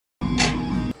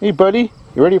Hey buddy,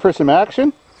 you ready for some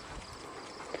action?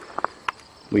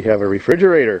 We have a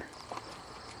refrigerator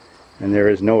and there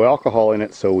is no alcohol in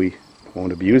it, so we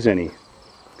won't abuse any.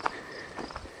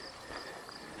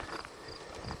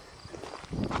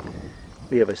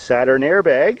 We have a Saturn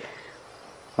airbag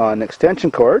on an extension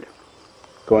cord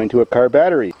going to a car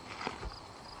battery.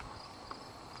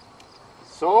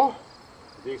 So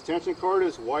the extension cord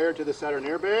is wired to the Saturn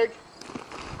airbag,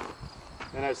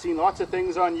 and I've seen lots of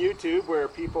things on YouTube where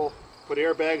people put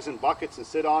airbags in buckets and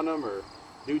sit on them or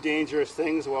do dangerous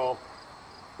things. Well,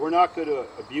 we're not going to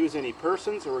abuse any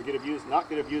persons, or we're not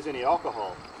going to abuse any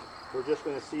alcohol. We're just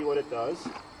going to see what it does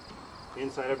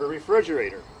inside of a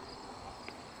refrigerator.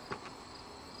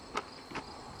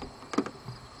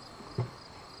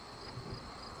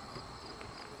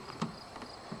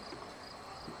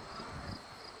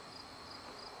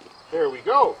 There we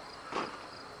go.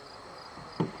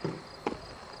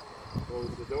 Close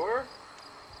the door.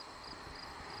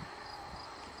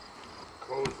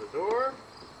 Close the door.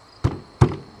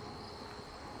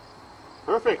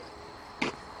 Perfect.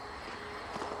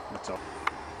 That's all.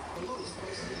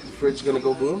 The fridge gonna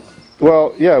go boom?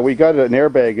 Well, yeah, we got an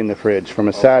airbag in the fridge from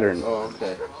a Saturn. Oh,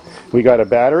 okay. We got a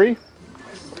battery.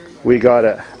 We got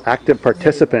an active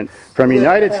participant from the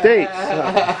United States,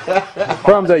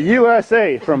 from the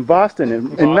USA, from Boston,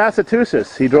 in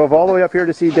Massachusetts. He drove all the way up here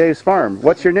to see Dave's farm.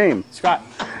 What's your name? Scott.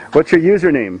 What's your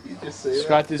username?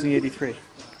 Scott Disney 83.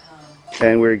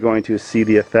 And we're going to see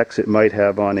the effects it might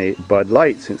have on a Bud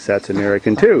Light, since that's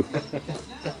American too.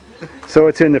 So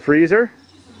it's in the freezer.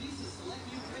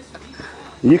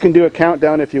 You can do a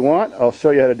countdown if you want. I'll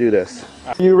show you how to do this.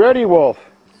 You ready, Wolf?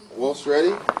 Wolf's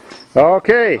ready?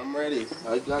 Okay. I'm ready.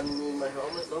 I got me in my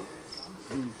helmet, no?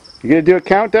 You gonna do a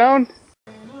countdown?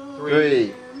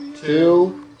 3,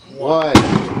 2, 1.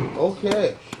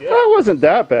 Okay. That wasn't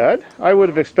that bad. I would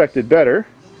have expected better.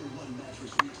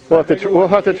 We'll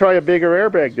have to try a bigger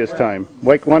airbag this time,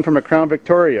 like one from a Crown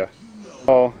Victoria.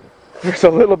 Oh, there's a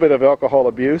little bit of alcohol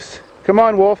abuse. Come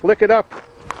on, Wolf, lick it up.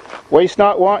 Waste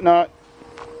not, want not.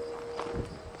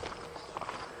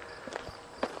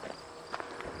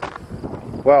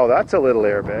 Wow, that's a little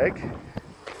airbag.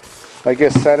 I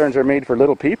guess Saturns are made for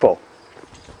little people.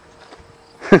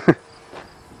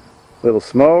 Little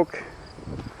smoke.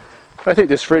 I think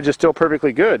this fridge is still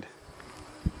perfectly good.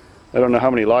 I don't know how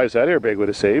many lives that airbag would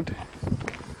have saved.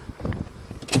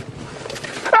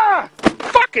 Ah!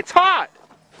 Fuck, it's hot!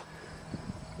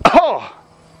 Oh!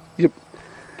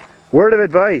 Word of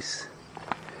advice.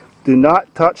 Do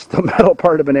not touch the metal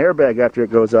part of an airbag after it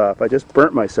goes off. I just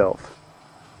burnt myself.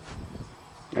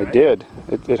 I did.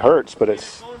 It hurts, but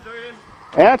it's...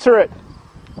 Answer it!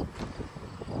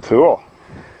 Cool.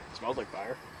 It smells like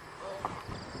fire.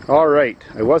 Alright,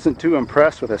 I wasn't too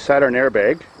impressed with a Saturn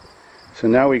airbag. So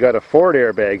now we got a Ford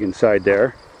airbag inside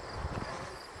there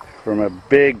from a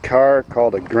big car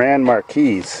called a Grand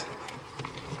Marquis.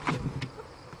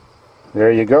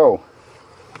 There you go.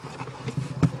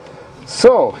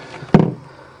 So,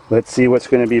 let's see what's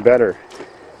going to be better.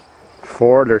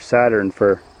 Ford or Saturn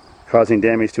for causing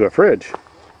damage to a fridge.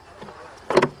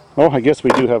 Oh, I guess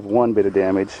we do have one bit of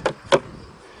damage.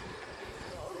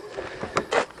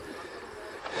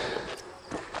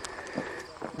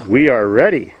 We are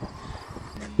ready.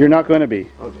 You're not going to be.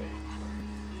 Okay.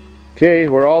 Okay,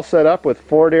 we're all set up with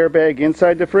Ford airbag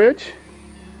inside the fridge,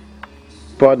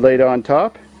 Bud Light on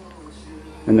top,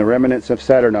 and the remnants of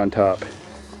Saturn on top.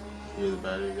 You're the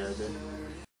battery guy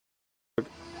there.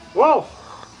 Whoa!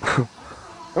 Come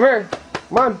here.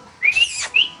 Come on.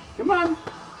 Come on.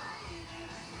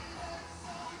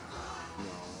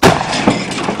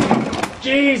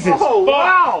 Jesus! Oh,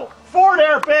 wow! Ford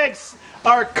airbags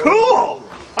are cool!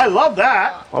 I love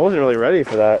that. I wasn't really ready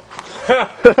for that.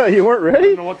 You weren't ready?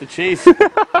 I don't know what to chase.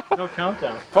 No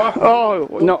countdown. Oh,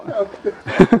 no.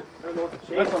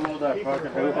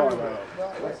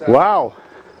 Wow.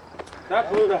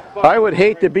 I would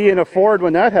hate to be in a Ford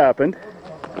when that happened.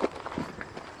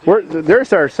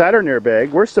 There's our Saturn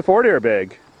airbag. Where's the Ford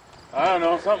airbag? I don't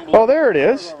know. Something blew. Oh, there it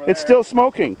is. It's still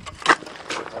smoking.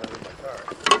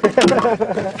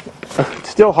 It's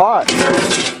still hot.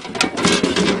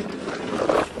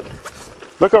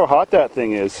 Look how hot that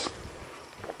thing is.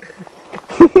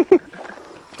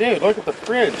 Dude, look at the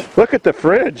fridge. Look at the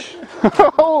fridge.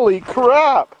 Holy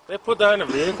crap. They put that in a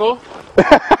vehicle?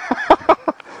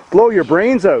 Blow your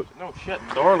brains out. No shit,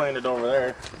 the door landed over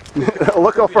there.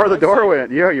 Look how far the door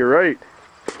went. Yeah, you're right.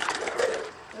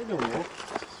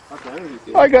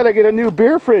 I gotta get a new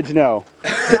beer fridge now.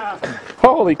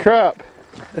 Holy crap.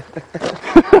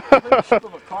 Shape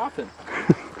of a coffin.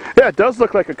 Yeah, it does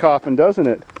look like a coffin, doesn't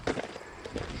it?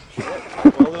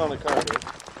 Hold it on the car, dude.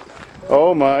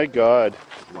 Oh my God.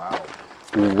 Wow.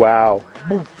 Wow.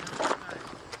 That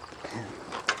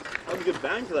was a good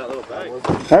bang for that little bag.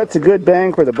 That's a good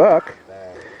bang for the buck.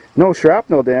 No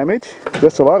shrapnel damage,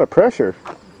 just a lot of pressure.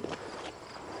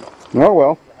 Oh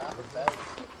well.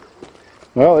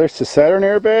 Well, there's the Saturn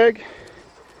airbag.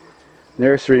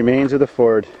 There's the remains of the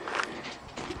Ford.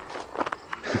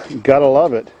 Gotta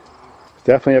love it. It's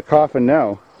definitely a coffin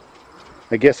now.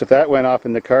 I guess if that went off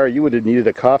in the car, you would have needed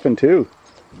a coffin too.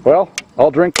 Well,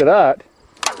 I'll drink to that.